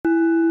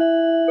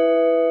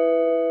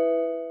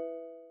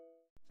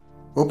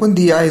Open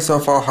the eyes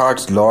of our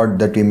hearts, Lord,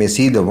 that we may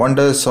see the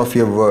wonders of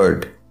your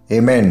word.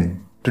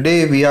 Amen.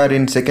 Today we are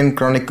in 2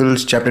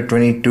 Chronicles chapter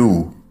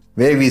 22,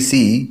 where we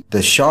see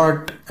the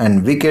short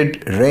and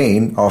wicked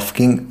reign of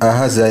King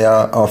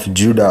Ahaziah of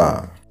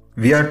Judah.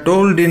 We are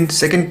told in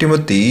 2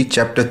 Timothy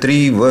chapter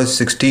 3 verse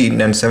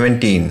 16 and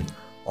 17,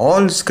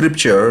 all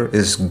scripture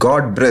is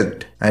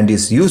God-breathed and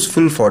is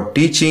useful for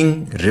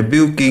teaching,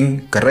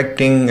 rebuking,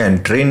 correcting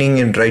and training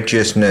in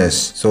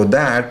righteousness, so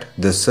that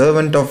the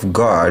servant of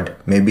God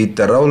may be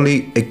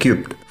thoroughly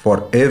equipped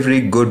for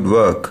every good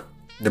work.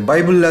 The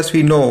Bible, as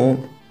we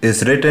know,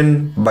 is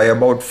written by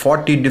about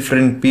 40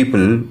 different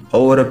people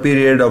over a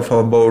period of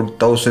about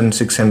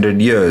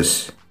 1600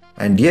 years.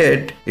 And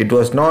yet, it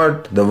was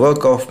not the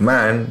work of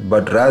man,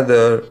 but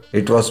rather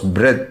it was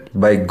breathed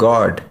by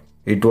God.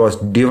 It was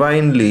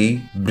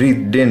divinely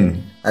breathed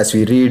in, as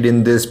we read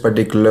in this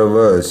particular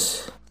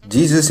verse.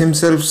 Jesus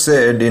himself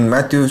said in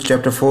Matthew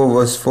chapter 4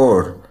 verse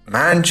 4,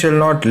 man shall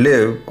not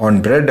live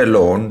on bread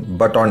alone,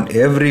 but on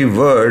every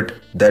word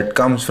that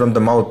comes from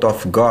the mouth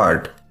of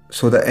God.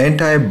 So the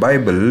entire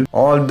Bible,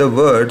 all the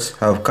words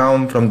have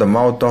come from the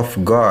mouth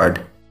of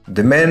God.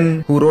 The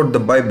men who wrote the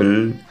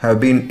Bible have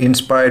been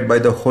inspired by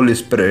the Holy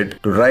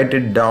Spirit to write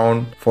it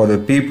down for the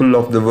people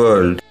of the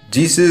world.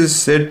 Jesus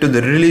said to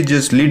the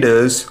religious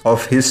leaders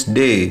of his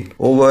day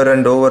over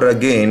and over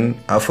again,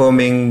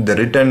 affirming the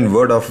written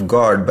word of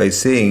God by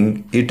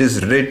saying, "It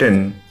is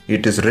written,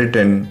 it is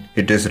written,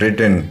 it is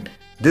written."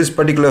 This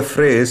particular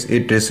phrase,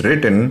 "it is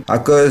written,"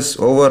 occurs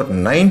over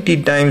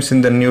 90 times in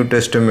the New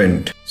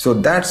Testament. So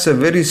that's a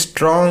very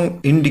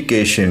strong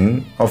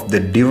indication of the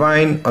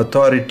divine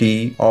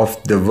authority of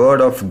the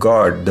Word of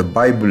God, the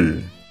Bible.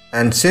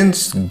 And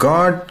since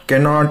God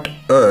cannot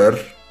err,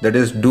 that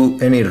is, do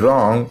any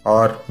wrong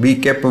or be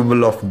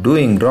capable of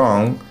doing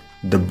wrong,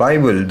 the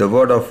Bible, the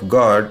Word of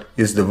God,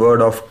 is the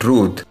word of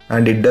truth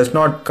and it does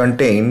not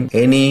contain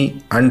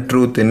any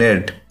untruth in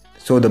it.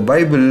 So the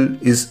Bible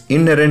is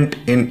inerrant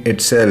in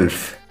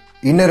itself.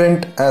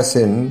 Inerrant as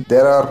in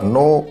there are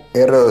no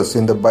errors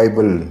in the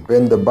Bible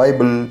when the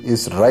Bible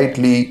is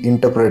rightly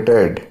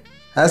interpreted.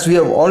 As we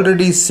have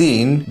already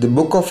seen, the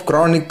book of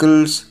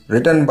Chronicles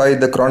written by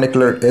the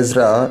chronicler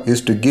Ezra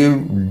is to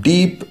give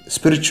deep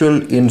spiritual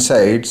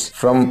insights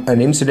from an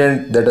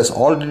incident that has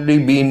already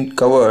been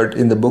covered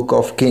in the book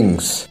of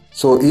Kings.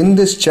 So in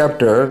this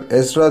chapter,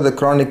 Ezra the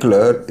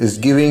chronicler is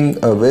giving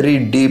a very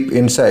deep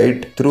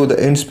insight through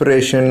the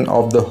inspiration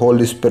of the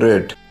Holy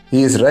Spirit.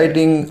 He is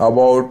writing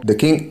about the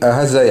King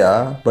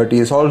Ahaziah, but he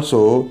is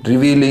also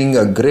revealing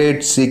a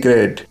great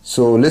secret.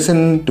 So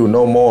listen to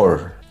know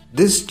more.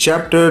 This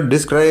chapter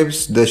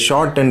describes the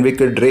short and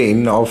wicked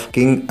reign of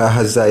King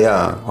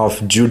Ahaziah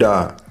of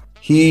Judah.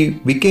 He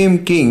became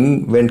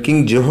king when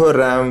King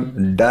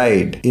Jehoram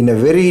died in a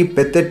very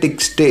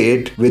pathetic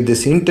state with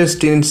his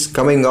intestines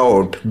coming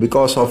out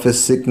because of his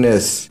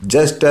sickness,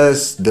 just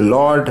as the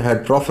Lord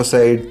had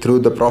prophesied through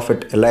the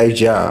prophet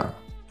Elijah.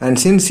 And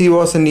since he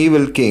was an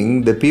evil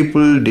king, the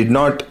people did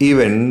not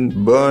even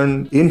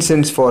burn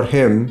incense for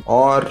him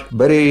or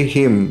bury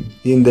him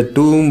in the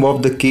tomb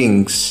of the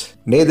kings.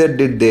 Neither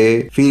did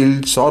they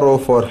feel sorrow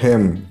for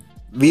him.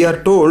 We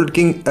are told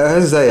King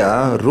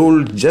Ahaziah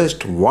ruled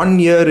just 1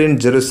 year in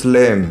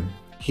Jerusalem.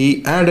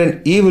 He had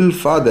an evil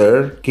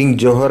father, King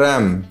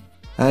Jehoram,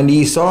 and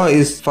he saw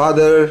his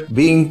father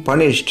being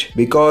punished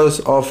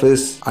because of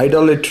his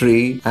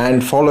idolatry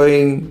and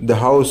following the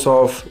house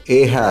of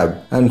Ahab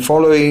and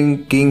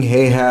following King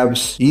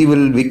Ahab's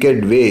evil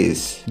wicked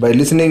ways by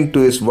listening to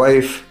his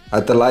wife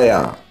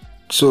Athaliah.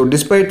 So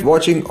despite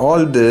watching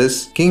all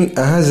this, King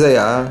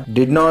Ahaziah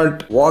did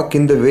not walk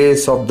in the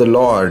ways of the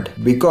Lord,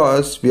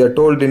 because we are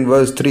told in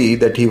verse 3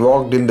 that he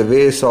walked in the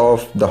ways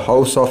of the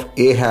house of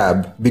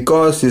Ahab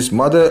because his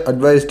mother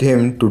advised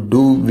him to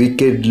do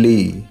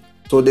wickedly.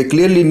 So they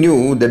clearly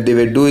knew that they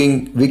were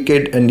doing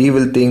wicked and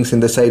evil things in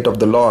the sight of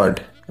the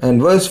Lord.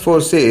 And verse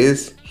 4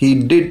 says, he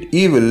did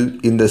evil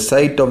in the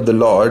sight of the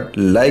Lord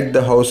like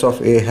the house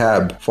of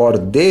Ahab, for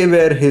they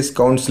were his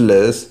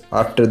counselors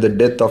after the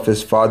death of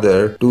his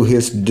father to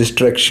his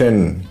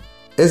destruction.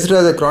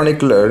 Ezra the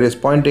chronicler is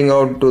pointing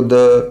out to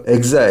the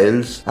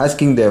exiles,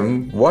 asking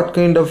them, what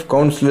kind of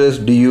counselors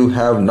do you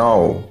have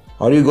now?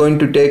 Are you going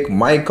to take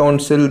my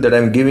counsel that I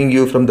am giving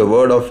you from the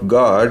word of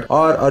God,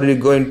 or are you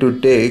going to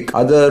take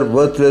other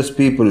worthless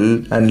people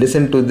and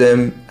listen to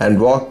them and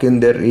walk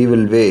in their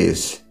evil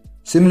ways?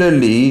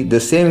 Similarly, the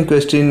same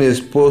question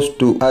is posed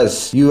to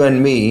us, you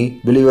and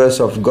me, believers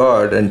of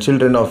God and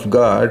children of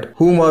God.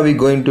 Whom are we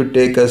going to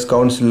take as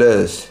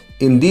counselors?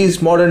 In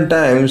these modern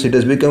times, it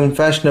has become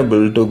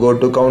fashionable to go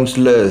to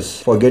counselors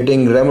for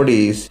getting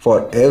remedies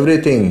for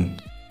everything.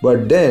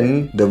 But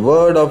then the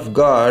word of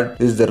God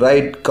is the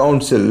right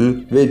counsel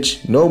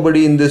which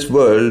nobody in this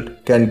world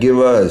can give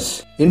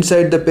us.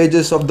 Inside the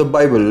pages of the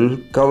Bible,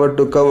 cover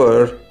to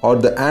cover, are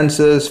the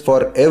answers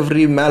for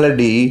every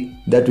malady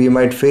that we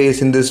might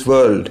face in this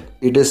world.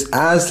 It is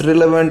as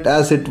relevant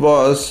as it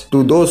was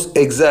to those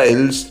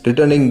exiles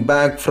returning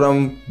back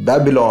from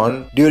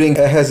Babylon during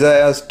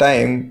Ahaziah's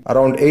time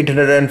around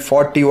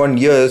 841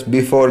 years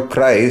before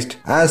Christ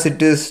as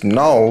it is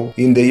now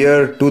in the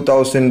year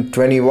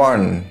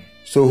 2021.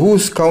 So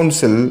whose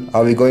counsel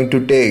are we going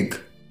to take?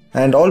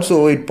 And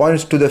also it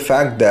points to the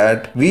fact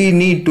that we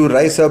need to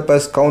rise up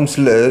as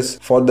counselors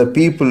for the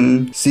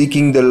people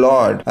seeking the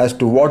Lord as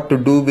to what to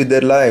do with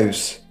their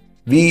lives.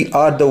 We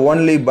are the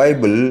only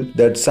Bible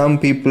that some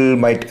people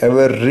might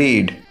ever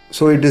read.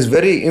 So it is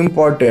very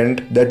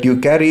important that you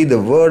carry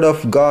the word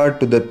of God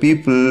to the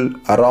people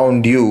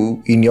around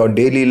you in your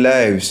daily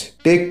lives.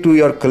 Take to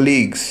your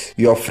colleagues,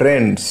 your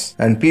friends,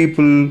 and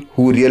people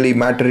who really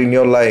matter in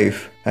your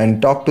life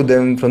and talk to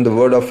them from the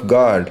word of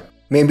God.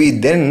 Maybe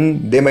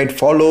then they might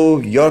follow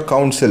your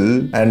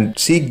counsel and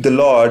seek the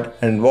Lord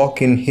and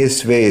walk in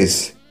His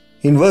ways.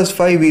 In verse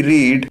 5 we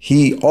read,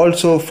 he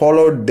also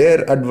followed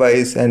their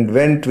advice and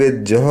went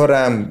with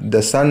Jehoram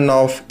the son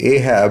of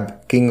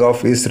Ahab, king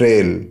of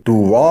Israel, to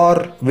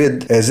war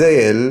with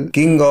Hazael,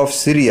 king of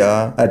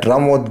Syria at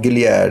Ramoth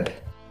Gilead.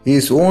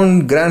 His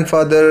own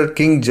grandfather,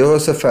 King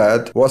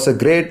Jehoshaphat, was a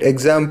great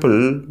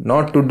example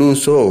not to do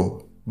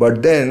so.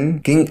 But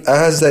then King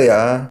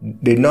Ahaziah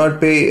did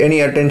not pay any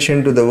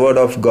attention to the word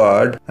of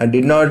God and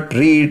did not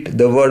read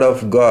the word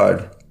of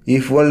God.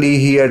 If only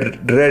he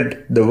had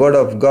read the word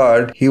of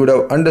God, he would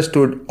have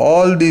understood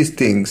all these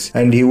things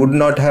and he would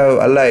not have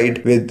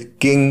allied with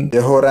King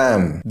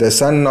Jehoram, the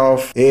son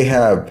of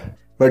Ahab.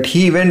 But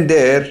he went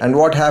there, and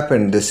what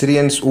happened? The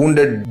Syrians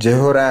wounded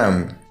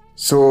Jehoram.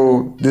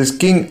 So this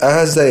King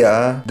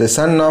Ahaziah, the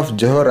son of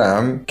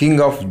Jehoram,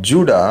 king of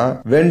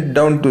Judah, went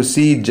down to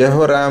see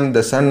Jehoram,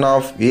 the son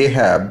of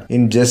Ahab,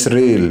 in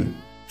Jezreel.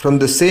 From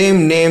the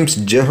same names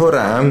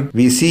Jehoram,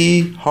 we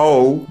see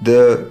how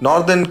the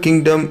northern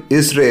kingdom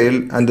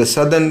Israel and the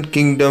southern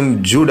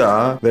kingdom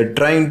Judah were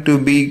trying to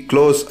be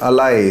close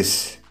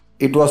allies.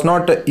 It was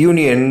not a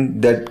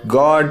union that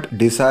God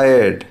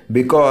desired,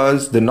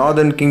 because the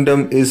northern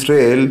kingdom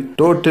Israel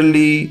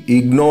totally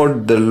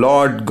ignored the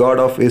Lord God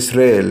of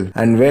Israel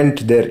and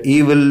went their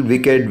evil,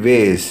 wicked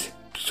ways.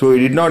 So he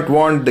did not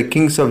want the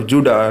kings of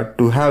Judah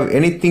to have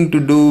anything to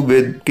do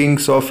with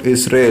kings of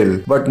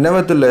Israel. But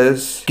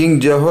nevertheless, King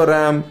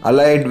Jehoram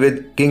allied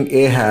with King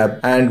Ahab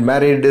and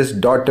married his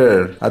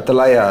daughter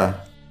Athaliah,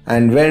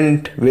 and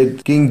went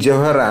with King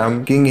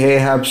Jehoram, King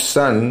Ahab's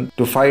son,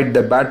 to fight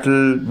the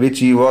battle which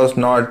he was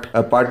not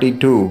a party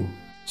to.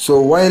 So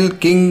while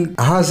King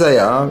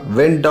Ahaziah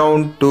went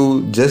down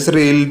to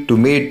Jezreel to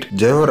meet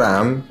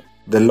Jehoram,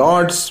 the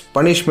Lord's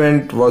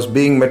punishment was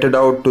being meted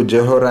out to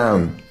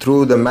Jehoram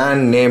through the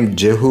man named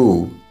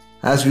Jehu,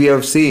 as we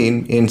have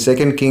seen in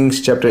 2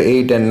 Kings chapter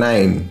 8 and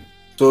 9.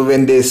 So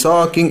when they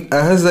saw King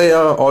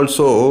Ahaziah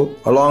also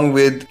along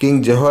with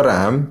King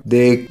Jehoram,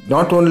 they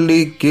not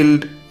only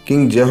killed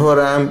King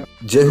Jehoram,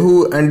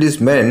 Jehu and his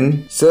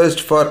men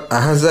searched for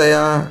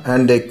Ahaziah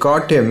and they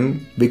caught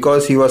him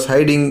because he was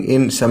hiding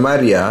in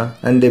Samaria,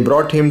 and they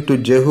brought him to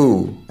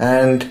Jehu.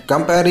 And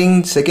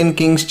comparing 2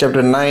 Kings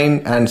chapter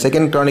 9 and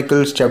 2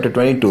 Chronicles chapter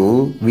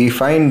 22, we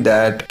find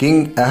that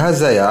King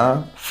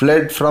Ahaziah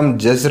fled from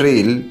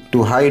Jezreel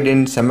to hide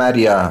in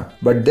Samaria.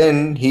 But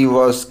then he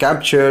was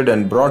captured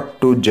and brought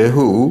to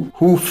Jehu,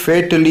 who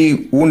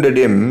fatally wounded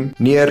him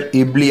near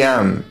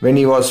Ibleam when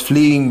he was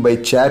fleeing by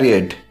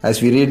chariot,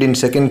 as we read in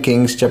 2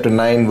 Kings chapter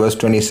 9 verse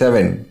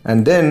 27.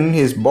 And then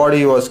his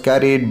body was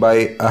carried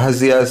by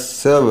Ahaziah's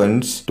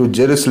servants to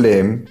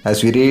Jerusalem,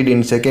 as we read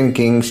in 2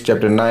 Kings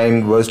chapter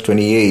 9 verse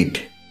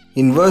 28.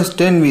 In verse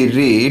 10 we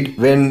read,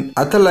 when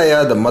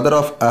Athaliah, the mother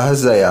of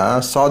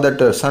Ahaziah, saw that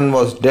her son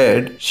was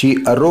dead, she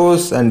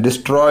arose and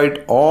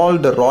destroyed all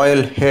the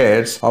royal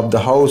heirs of the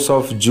house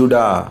of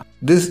Judah.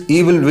 This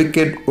evil,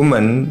 wicked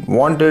woman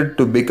wanted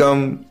to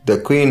become the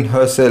queen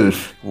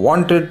herself,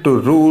 wanted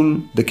to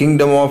rule the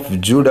kingdom of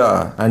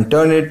Judah and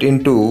turn it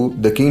into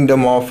the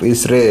kingdom of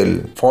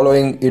Israel,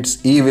 following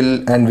its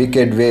evil and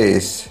wicked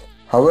ways.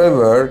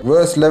 However,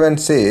 verse 11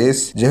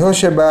 says,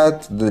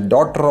 Jehoshabat, the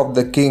daughter of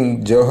the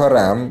king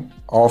Jehoram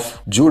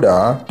of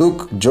Judah,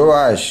 took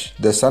Joash,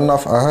 the son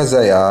of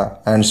Ahaziah,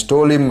 and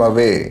stole him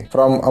away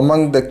from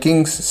among the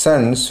king's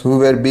sons who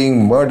were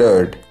being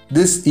murdered.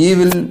 This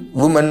evil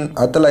woman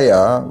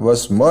Athaliah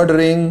was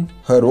murdering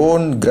her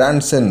own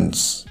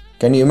grandsons.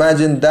 Can you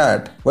imagine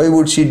that? Why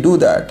would she do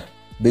that?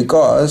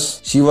 Because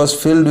she was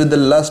filled with the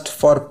lust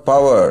for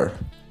power.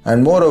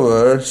 And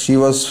moreover, she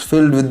was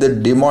filled with the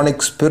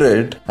demonic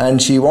spirit,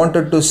 and she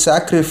wanted to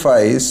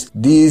sacrifice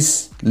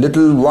these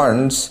little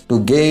ones to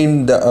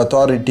gain the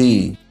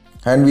authority.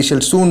 And we shall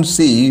soon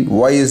see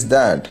why is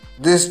that.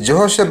 This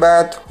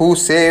Jehoshabat who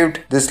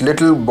saved this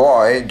little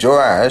boy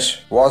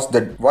Joash was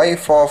the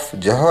wife of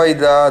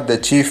Jehoiada the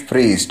chief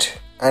priest.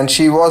 and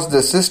she was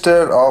the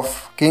sister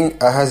of King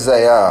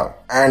Ahaziah.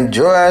 And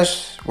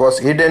Joash was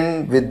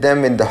hidden with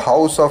them in the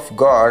house of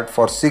God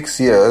for 6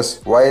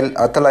 years, while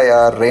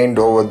Athaliah reigned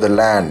over the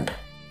land.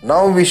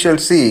 Now we shall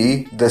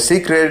see the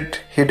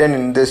secret hidden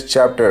in this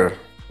chapter.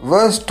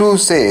 Verse 2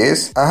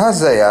 says,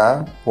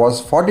 Ahaziah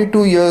was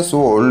 42 years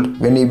old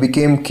when he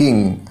became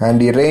king,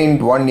 and he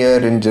reigned 1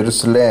 year in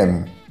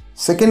Jerusalem.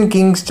 2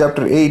 Kings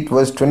chapter 8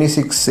 verse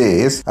 26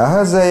 says,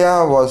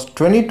 Ahaziah was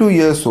 22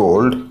 years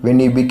old when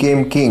he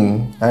became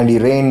king, and he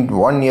reigned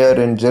 1 year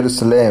in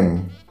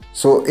Jerusalem.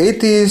 So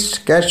atheists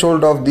catch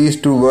hold of these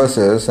two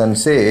verses and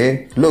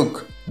say,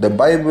 look, the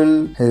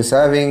Bible is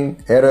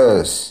having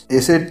errors.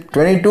 Is it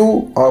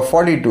 22 or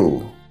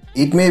 42?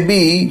 It may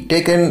be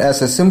taken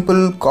as a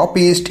simple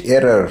copyist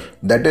error.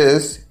 That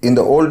is, in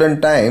the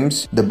olden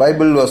times, the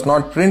Bible was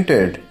not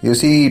printed. You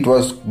see, it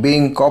was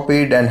being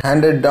copied and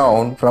handed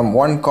down from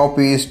one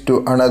copyist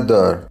to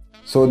another.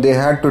 So they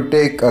had to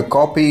take a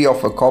copy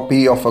of a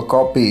copy of a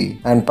copy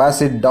and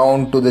pass it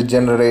down to the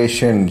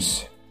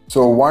generations.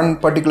 So one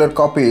particular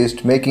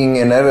copyist making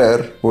an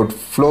error would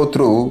flow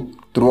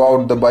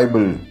throughout the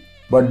Bible.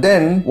 But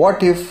then,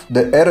 what if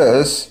the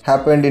errors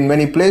happened in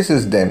many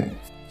places then?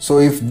 So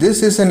if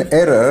this is an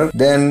error,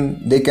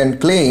 then they can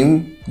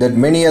claim that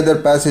many other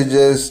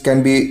passages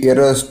can be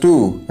errors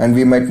too, and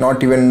we might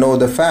not even know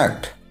the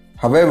fact.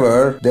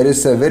 However, there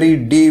is a very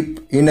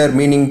deep inner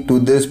meaning to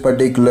this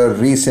particular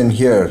reason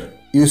here.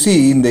 You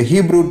see, in the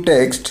Hebrew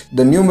text,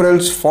 the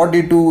numerals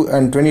 42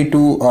 and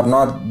 22 are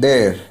not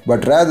there,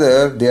 but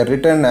rather they are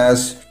written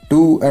as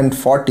 2 and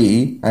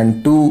 40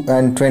 and 2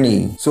 and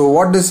 20. So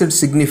what does it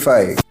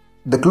signify?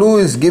 The clue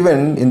is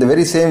given in the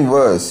very same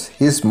verse.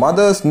 His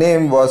mother's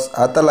name was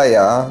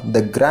Athaliah,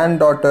 the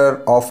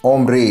granddaughter of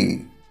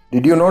Omri.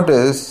 Did you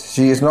notice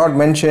she is not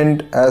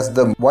mentioned as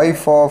the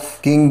wife of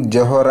King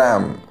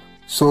Jehoram?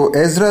 So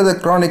Ezra the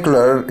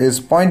chronicler is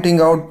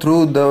pointing out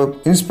through the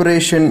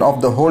inspiration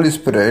of the Holy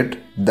Spirit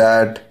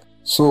that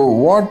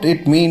what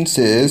it means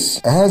is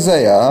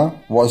Ahaziah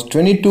was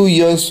 22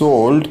 years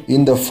old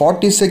in the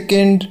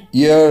 42nd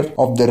year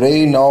of the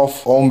reign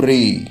of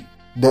Omri.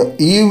 The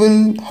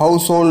evil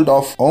household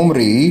of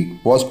Omri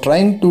was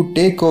trying to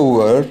take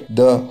over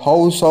the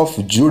house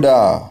of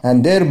Judah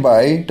and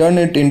thereby turn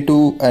it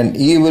into an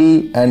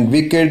evil and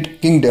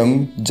wicked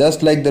kingdom,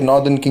 just like the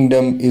northern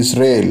kingdom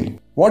Israel.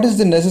 What is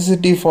the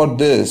necessity for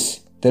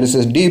this? There is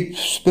a deep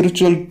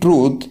spiritual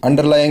truth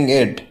underlying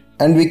it,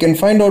 and we can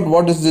find out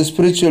what is the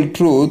spiritual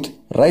truth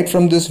right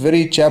from this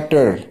very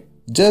chapter.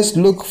 Just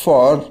look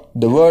for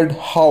the word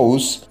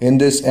house in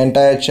this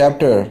entire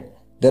chapter.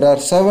 There are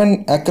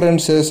 7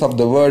 occurrences of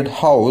the word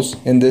house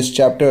in this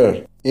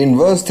chapter. In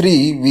verse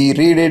 3, we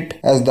read it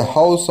as the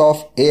house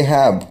of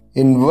Ahab.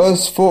 In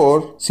verse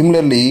 4,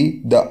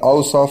 similarly, the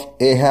house of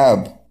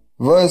Ahab.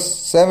 Verse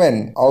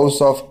 7, house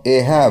of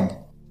Ahab.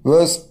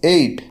 Verse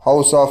 8,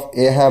 house of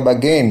Ahab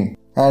again.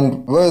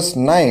 And verse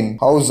 9,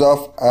 house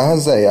of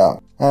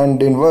Ahaziah.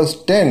 And in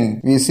verse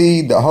 10, we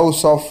see the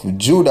house of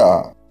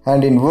Judah.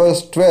 And in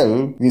verse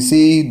 12, we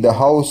see the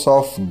house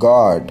of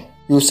God.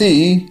 You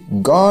see,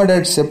 God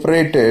had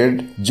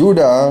separated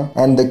Judah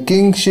and the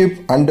kingship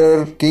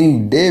under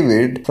King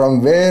David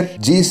from where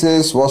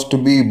Jesus was to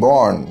be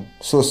born.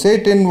 So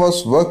Satan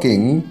was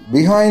working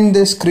behind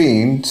the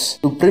screens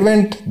to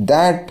prevent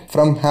that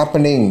from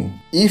happening.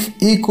 If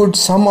he could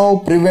somehow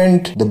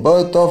prevent the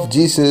birth of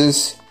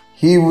Jesus,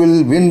 he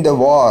will win the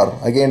war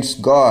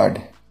against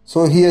God.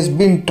 So he has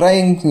been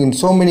trying in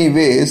so many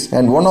ways,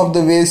 and one of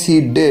the ways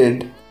he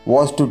did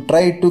was to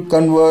try to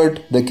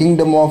convert the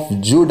kingdom of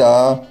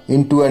Judah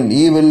into an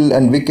evil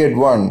and wicked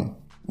one,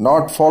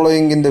 not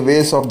following in the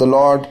ways of the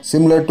Lord,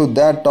 similar to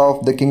that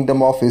of the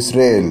kingdom of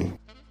Israel.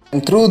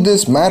 And through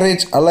this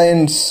marriage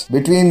alliance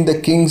between the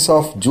kings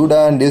of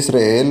Judah and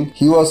Israel,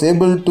 he was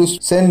able to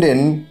send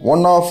in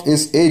one of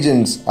his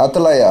agents,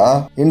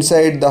 Athaliah,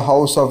 inside the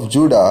house of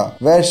Judah,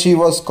 where she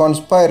was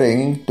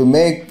conspiring to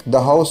make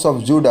the house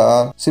of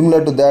Judah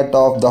similar to that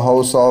of the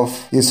house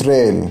of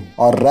Israel,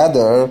 or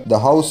rather the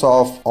house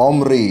of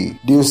Omri.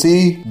 Do you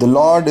see? The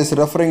Lord is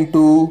referring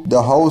to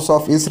the house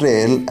of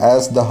Israel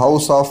as the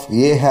house of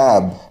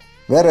Ahab,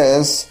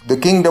 whereas the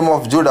kingdom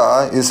of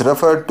Judah is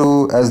referred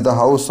to as the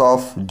house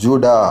of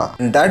Judah.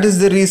 And that is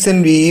the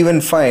reason we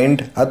even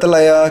find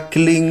Athaliah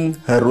killing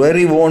her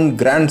very own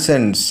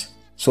grandsons,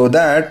 so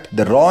that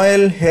the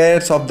royal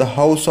heirs of the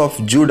house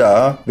of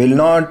Judah will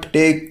not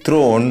take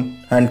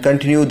throne and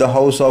continue the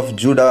house of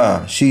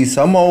Judah. She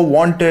somehow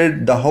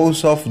wanted the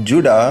house of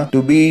Judah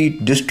to be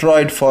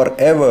destroyed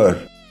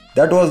forever.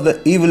 That was the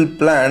evil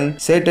plan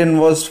Satan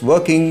was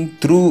working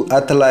through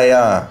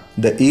Athaliah,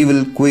 the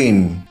evil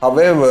queen.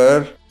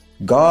 However,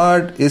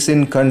 God is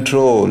in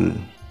control.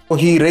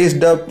 He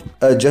raised up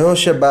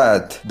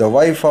Jehoshabat, the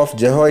wife of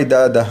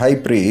Jehoiada the high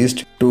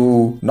priest,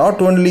 to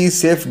not only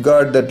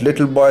safeguard that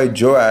little boy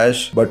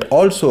Joash, but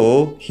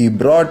also he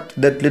brought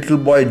that little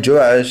boy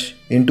Joash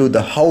into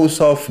the house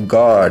of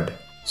God.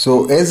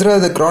 So Ezra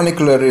the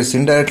chronicler is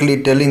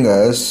indirectly telling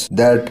us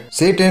that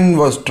Satan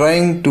was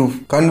trying to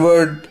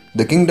convert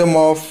the kingdom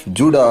of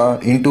Judah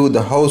into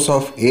the house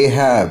of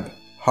Ahab.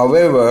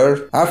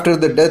 However, after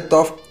the death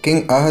of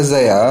King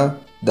Ahaziah,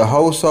 the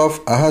house of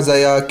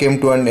Ahaziah came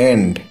to an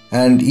end.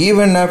 And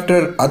even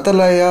after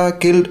Athaliah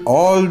killed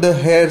all the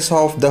heirs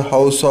of the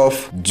house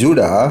of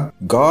Judah,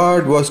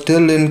 God was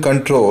still in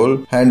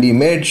control, and he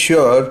made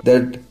sure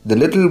that the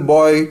little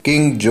boy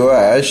King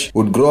Joash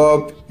would grow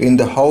up in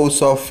the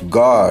house of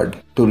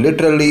God to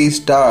literally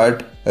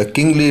start a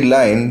kingly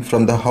line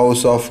from the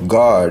house of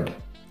God.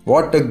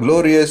 What a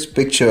glorious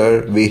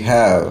picture we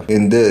have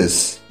in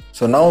this.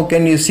 So now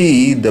can you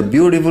see the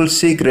beautiful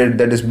secret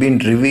that has been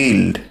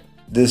revealed?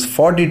 This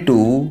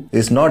 42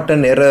 is not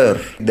an error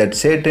that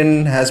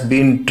Satan has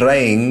been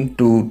trying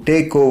to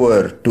take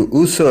over, to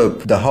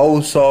usurp the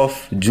house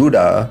of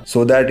Judah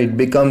so that it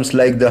becomes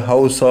like the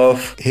house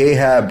of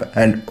Ahab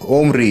and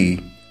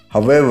Omri.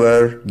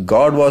 However,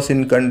 God was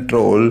in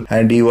control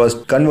and he was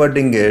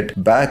converting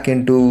it back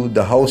into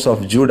the house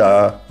of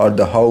Judah or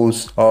the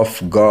house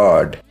of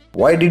God.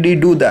 Why did he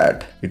do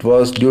that? It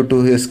was due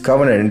to his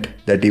covenant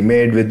that he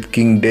made with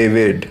King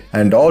David,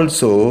 and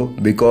also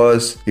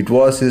because it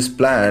was his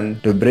plan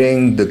to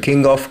bring the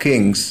King of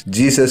Kings,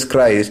 Jesus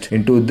Christ,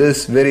 into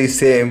this very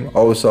same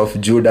house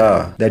of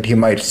Judah, that he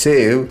might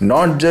save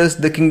not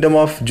just the kingdom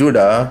of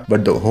Judah,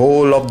 but the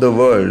whole of the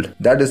world.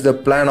 That is the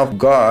plan of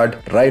God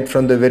right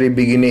from the very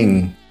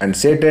beginning, and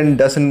Satan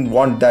doesn't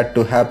want that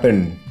to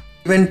happen.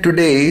 Even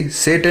today,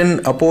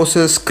 Satan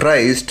opposes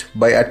Christ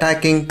by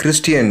attacking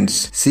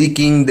Christians,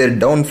 seeking their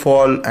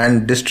downfall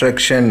and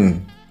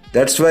destruction.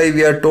 That's why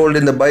we are told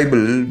in the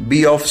Bible,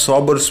 be of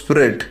sober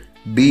spirit,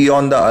 be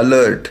on the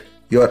alert.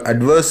 Your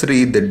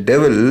adversary, the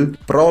devil,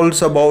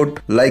 prowls about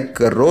like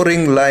a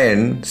roaring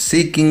lion,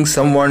 seeking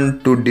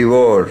someone to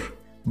devour.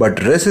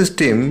 But resist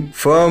him,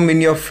 firm in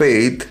your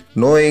faith,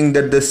 knowing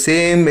that the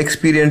same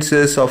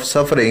experiences of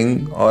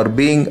suffering are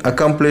being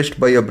accomplished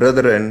by your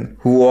brethren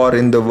who are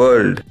in the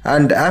world.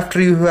 And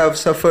after you have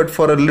suffered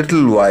for a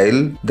little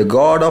while, the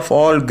God of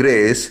all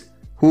grace,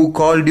 who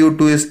called you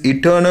to his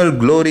eternal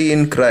glory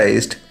in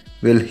Christ,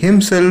 will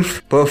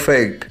himself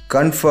perfect,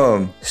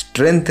 confirm,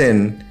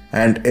 strengthen,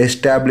 and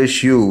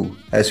establish you,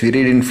 as we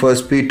read in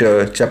 1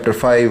 Peter chapter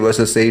 5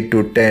 verses 8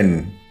 to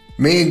 10.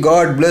 May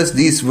God bless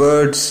these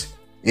words.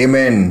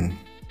 Amen.